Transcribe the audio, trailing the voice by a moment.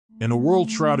In a world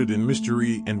shrouded in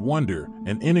mystery and wonder,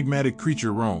 an enigmatic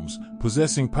creature roams,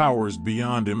 possessing powers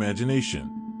beyond imagination.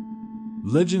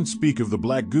 Legends speak of the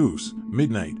Black Goose,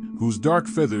 midnight, whose dark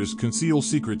feathers conceal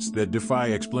secrets that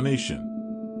defy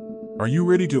explanation. Are you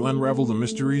ready to unravel the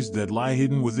mysteries that lie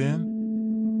hidden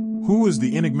within? Who is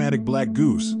the enigmatic Black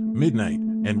Goose, midnight,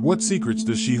 and what secrets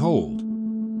does she hold?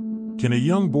 Can a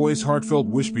young boy's heartfelt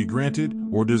wish be granted,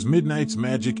 or does midnight's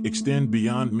magic extend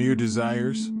beyond mere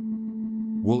desires?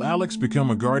 Will Alex become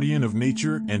a guardian of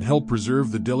nature and help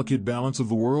preserve the delicate balance of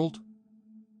the world?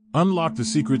 Unlock the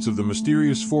secrets of the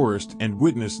mysterious forest and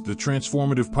witness the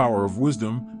transformative power of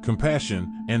wisdom,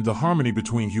 compassion, and the harmony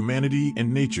between humanity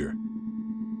and nature.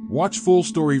 Watch full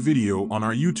story video on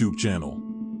our YouTube channel,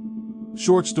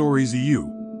 Short Stories EU.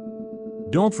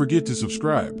 Don't forget to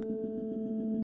subscribe.